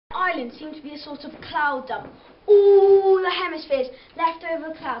island seemed to be a sort of cloud dump. All the hemispheres,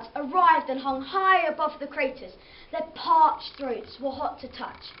 leftover clouds, arrived and hung high above the craters. Their parched throats were hot to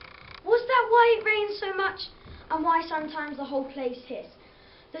touch. Was that why it rained so much? And why sometimes the whole place hissed?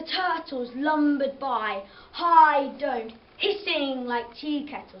 The turtles lumbered by, high-domed, hissing like tea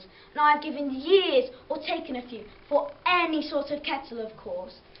kettles, and I have given years, or taken a few, for any sort of kettle, of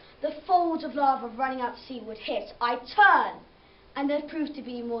course. The folds of lava running out to sea would hiss. I turn, and there proved to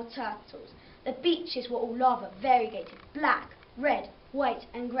be more turtles. The beaches were all lava, variegated, black, red, white,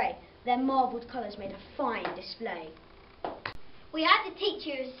 and grey. Their marbled colours made a fine display. We had a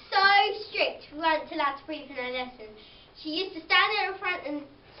teacher who was so strict we weren't allowed to breathe in her lessons. She used to stand there in front and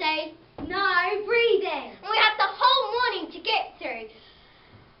say, "No breathing!" And we had the whole morning to get through.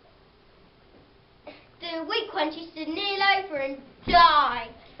 The weak ones used to kneel over and die.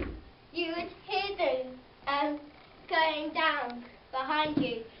 You would hear them going down behind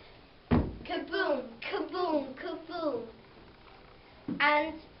you. Kaboom, kaboom, kaboom.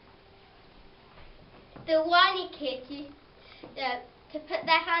 And the whiny kids used to put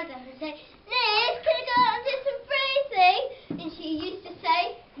their hands up and say, "Liz, can I go out and do some breathing?" And she used to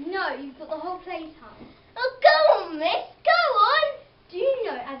say, "No, you've got the whole place hung." "Oh, go on, miss, go on." Do you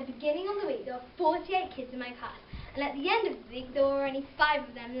know, at the beginning of the week there were 48 kids in my class, and at the end of the week there were only 5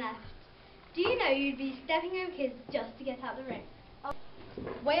 of them left. Do you know you'd be stepping over kids just to get out the ring?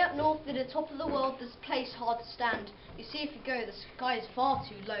 Way up north at the top of the world, this place hard to stand. You see, if you go, the sky is far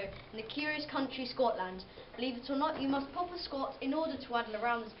too low. In the curious country Scotland, believe it or not, you must pop a Scot in order to waddle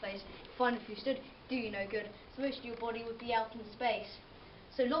around this place. Find if you stood, do you no good, so most of your body would be out in space.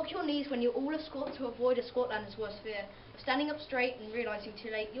 So lock your knees when you're all a Scot to avoid a Scotlander's worst fear of standing up straight and realising too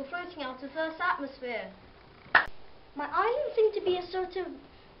late you're floating out of Earth's atmosphere. My island seemed to be a sort of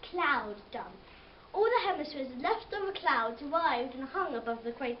cloud dump. All the hemispheres of leftover clouds arrived and hung above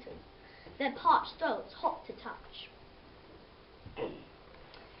the craters, their parched throats hot to touch.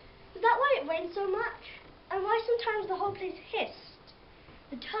 Is that why it rained so much? And why sometimes the whole place hissed?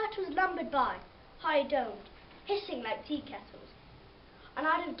 The turtles lumbered by, high-domed, hissing like tea kettles. And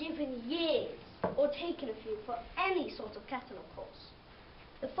I'd have given years, or taken a few, for any sort of kettle, of course.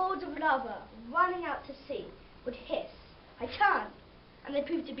 The folds of lava running out to sea would hiss. I turned, and there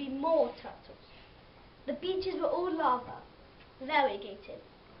proved to be more turtles. The beaches were all lava, variegated,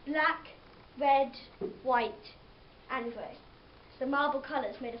 black, red, white, and grey. The marble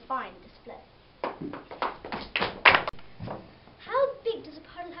colours made a fine display. How big does a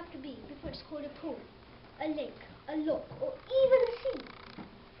puddle have to be before it's called a pool, a lake, a loch, or even a sea?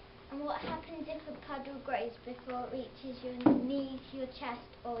 And what happens if a puddle grows before it reaches your knees, your chest,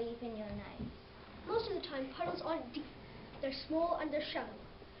 or even your nose? Most of the time, puddles aren't deep. They're small and they're shallow,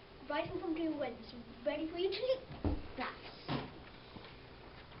 rising from the winds, ready for you to leap. That's.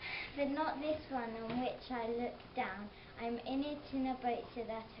 But not this one on which I look down. I'm in it in a boat so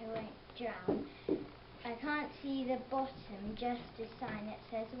that I won't drown. I can't see the bottom, just a sign that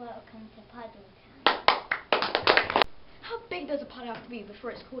says "Welcome to Puddletown." How big does a puddle have to be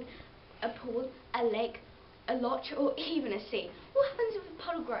before it's called a pool, a lake, a loch, or even a sea? What happens if a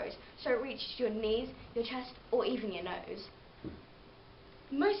puddle grows so it reaches your knees, your chest, or even your nose?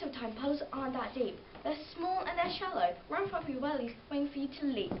 Most of the time, puddles aren't that deep. They're small and they're shallow, right above your belly, waiting for you to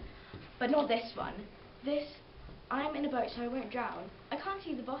leap. But not this one. I'm in a boat so I won't drown. I can't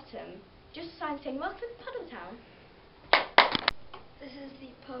see the bottom. Just a sign saying, "Welcome to Puddletown." This is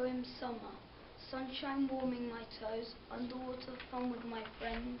the poem Summer. Sunshine warming my toes, underwater fun with my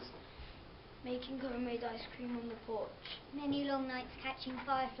friends, making homemade ice cream on the porch. Many long nights catching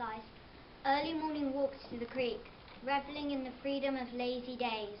fireflies, early morning walks to the creek, reveling in the freedom of lazy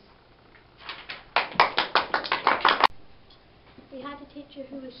days. We had a teacher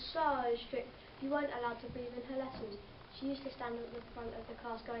who was so strict, you weren't allowed to breathe in her lessons. She used to stand at the front of the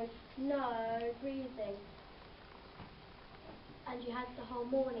class going, "No breathing." And you had the whole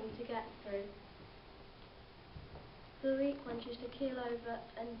morning to get through. The weak ones used to keel over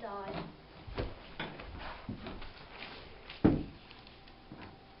and die.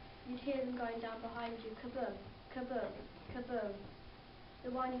 You'd hear them going down behind you, kaboom, kaboom, kaboom.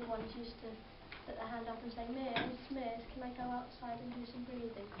 The whiny ones used to put their hand up and say, Miss, can I go outside and do some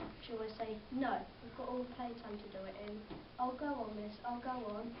breathing?" She always say, "No, we've got all playtime to do it in." "I'll go on, miss, I'll go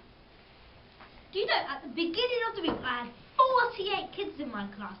on." Do you know, at the beginning of the week I had 48 kids in my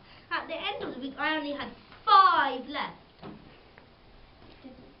class. At the end of the week I only had 5 left.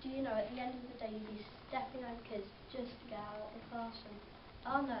 Do you know, at the end of the day you'd be stepping over kids just to get out of the classroom.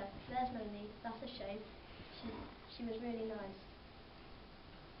 "Oh no, there's Melanie, that's a shame. She was really nice."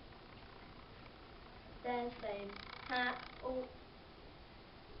 There's Dave. Oh.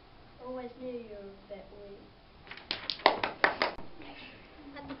 always knew you were a bit weak.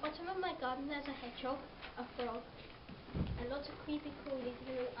 At the bottom of my garden there's a hedgehog, a frog, and lots of creepy crawlies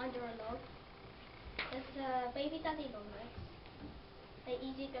living under a log. There's a baby daddy longlegs, an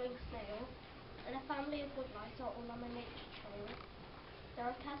easygoing snail, and a family of woodlice are all on my nature trail. There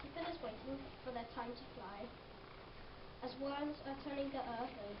are caterpillars waiting for their time to fly, as worms are turning the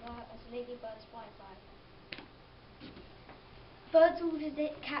earth over, as ladybirds fly by. Birds will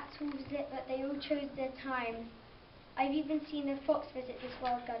visit, cats will visit, but they all chose their time. I've even seen a fox visit this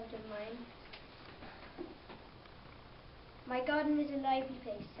wild garden of mine. My garden is a lively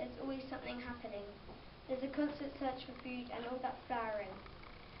place. There's always something happening. There's a constant search for food and all that flowering.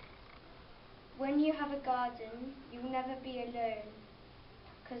 When you have a garden, you'll never be alone,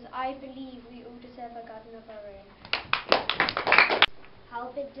 because I believe we all deserve a garden of our own. How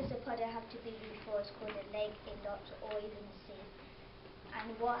big does a puddle have to be before it's called a lake, a lot, or even a sea?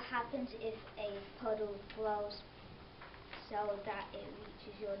 And what happens if a puddle flows so that it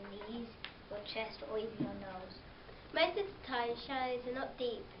reaches your knees, your chest, or even your nose? Most of the time, shallows are not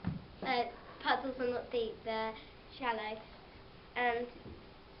deep. Puddles are not deep. They're shallow, and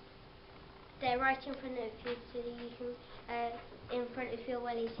they're right in front of you, so you can in front of your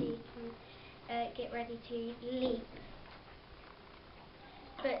welly, so you can get ready to leap.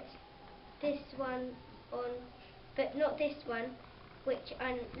 But not this one, which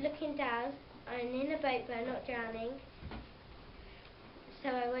I'm looking down. I'm in a boat, but I'm not drowning, so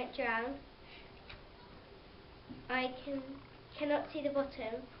I won't drown. I cannot see the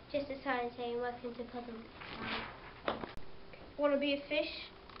bottom, just a sign saying welcome to Puddle Town. Want to be a fish?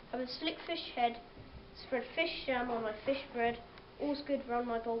 Have a slick fish head, spread fish jam on my fish bread, all's good round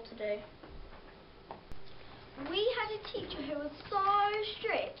my bowl to do. We had a teacher who was so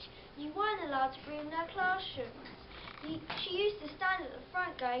strict, you weren't allowed to breathe in her classrooms. She used to stand at the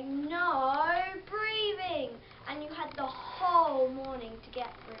front going, "No breathing!" and you had the whole morning to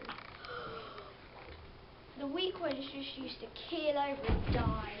get through. The weak ones just used to keel over and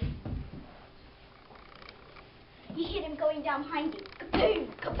die. You hear them going down behind you,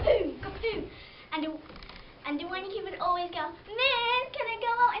 kaboom, kaboom, kaboom, and the one kid would always go, "Miss, can I go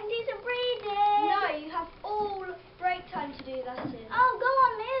out and do some breathing?" No, you have all break time to do that in. Oh, go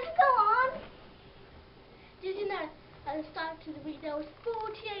on, Miss, go on. Did you know at the start of the week there was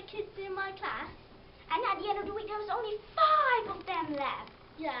 48 kids in my class? And at the end of the week there was only 5 of them left.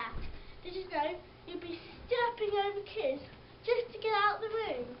 Yeah. Did you know you'd be stepping over kids just to get out of the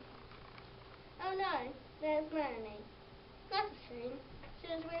room? Oh no, there's Melanie. That's a shame.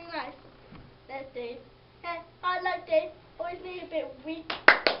 She was really nice. There's Dave. Hey, I like Dave. Always need a bit weak.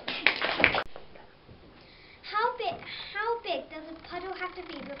 How big does a puddle have to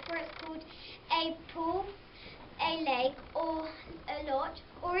be before it's called a pool, a lake, or a lot,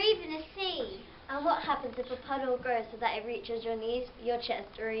 or even a sea? And what happens if a puddle grows so that it reaches your knees, your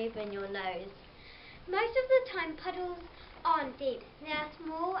chest, or even your nose? Most of the time puddles aren't deep. They are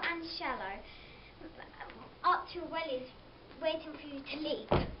small and shallow, up to your wellies, waiting for you to leap.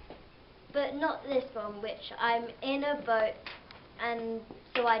 But not this one, which I'm in a boat, and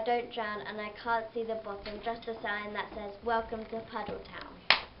so I don't drown, and I can't see the bottom, just a sign that says, "Welcome to Puddle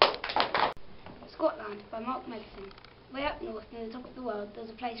Town." Scotland by Mark Mason. Way up north near the top of the world there's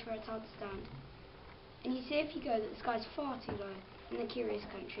a place where it's hard to stand. And you see if you go that the sky's far too low in the curious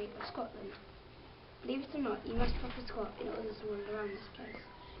country of Scotland. Believe it or not, you must proper squat in order to wander around this place.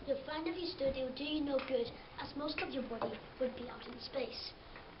 You'll find if you stood it will do you no good, as most of your body would be out in space.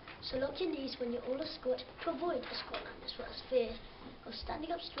 So lock your knees when you're all a squat to avoid a Scotland as well as fear of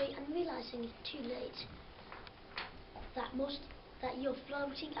standing up straight and realising it's too late. That you're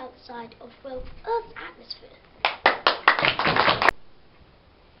floating outside of, well, Earth's atmosphere.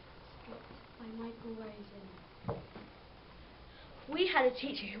 We had a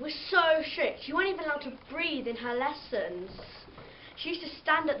teacher who was so strict, she wasn't even allowed to breathe in her lessons. She used to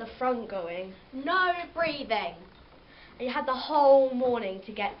stand at the front going, "No breathing!" And you had the whole morning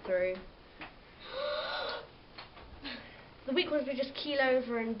to get through. The weak ones would just keel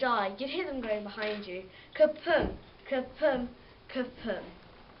over and die. You'd hear them going behind you. Kapum, kapum, kapum.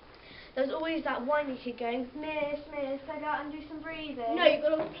 There was always that whiny kid going, "Miss, miss, can I go out and do some breathing?" No, you've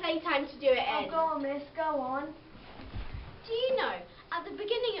got all playtime to do it "Oh, in. go on, miss, go on." Do you know, at the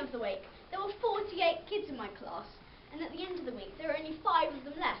beginning of the week, there were 48 kids in my class, and at the end of the week, there were only 5 of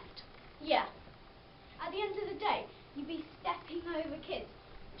them left. Yeah. At the end of the day, you'd be stepping over kids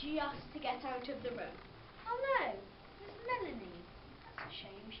just to get out of the room. Oh no, there's Melanie. That's a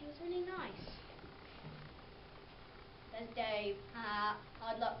shame, she was really nice. There's Dave.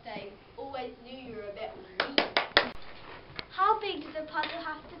 Hard luck, Dave. Always knew you were a bit weak. How big does a puddle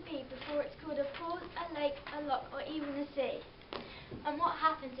have to be before it's called a pool, a lake, a loch, or even a sea? And what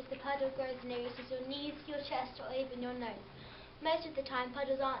happens if the puddle grows and reaches your knees, your chest, or even your nose? Most of the time,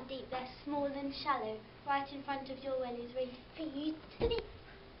 puddles aren't deep, they're small and shallow. Right in front of your well is ready for you to be.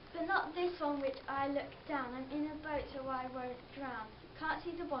 But not this one which I look down. I'm in a boat so I won't drown. Can't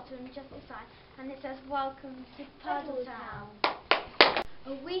see the bottom, just the sign, and it says welcome to Puddle Town.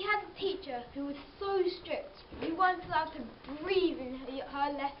 We had a teacher who was so strict. You weren't allowed to breathe in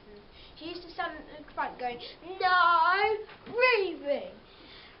her lessons. She used to stand at the front going, no breathing!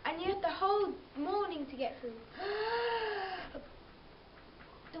 And you had the whole morning to get through.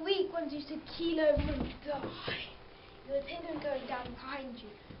 The weak ones used to keel over and die. You would hear them going down behind you.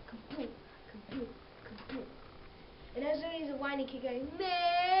 Kaboom, kaboom, kaboom. And there was always a whiny kid going,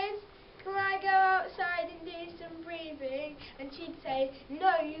 Miss, can I go outside and do some breathing? And she'd say,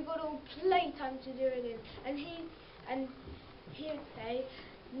 no, you've got all playtime to do it in. And he would say,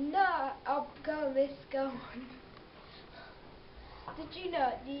 no, I'll go, miss, go on. Did you know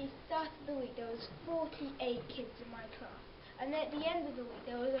at the start of the week there was 48 kids in my class, and at the end of the week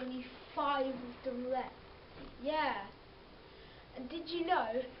there was only 5 of them left? Yeah. And did you know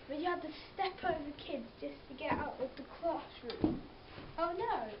that you had to step over kids just to get out of the classroom? Oh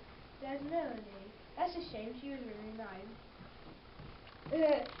no, there's Melanie. That's a shame, she was really nice.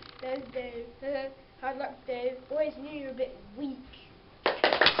 There's Dave. How'd luck, Dave? Always knew you were a bit weak.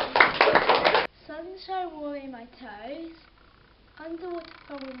 Sunshine warming my toes, underwater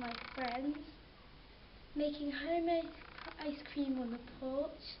fun with my friends, making homemade ice cream on the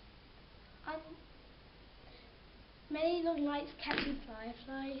porch, many long nights catching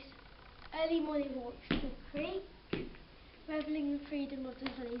fireflies, early morning walks to the creek, revelling in the freedom of the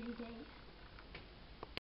lazy days.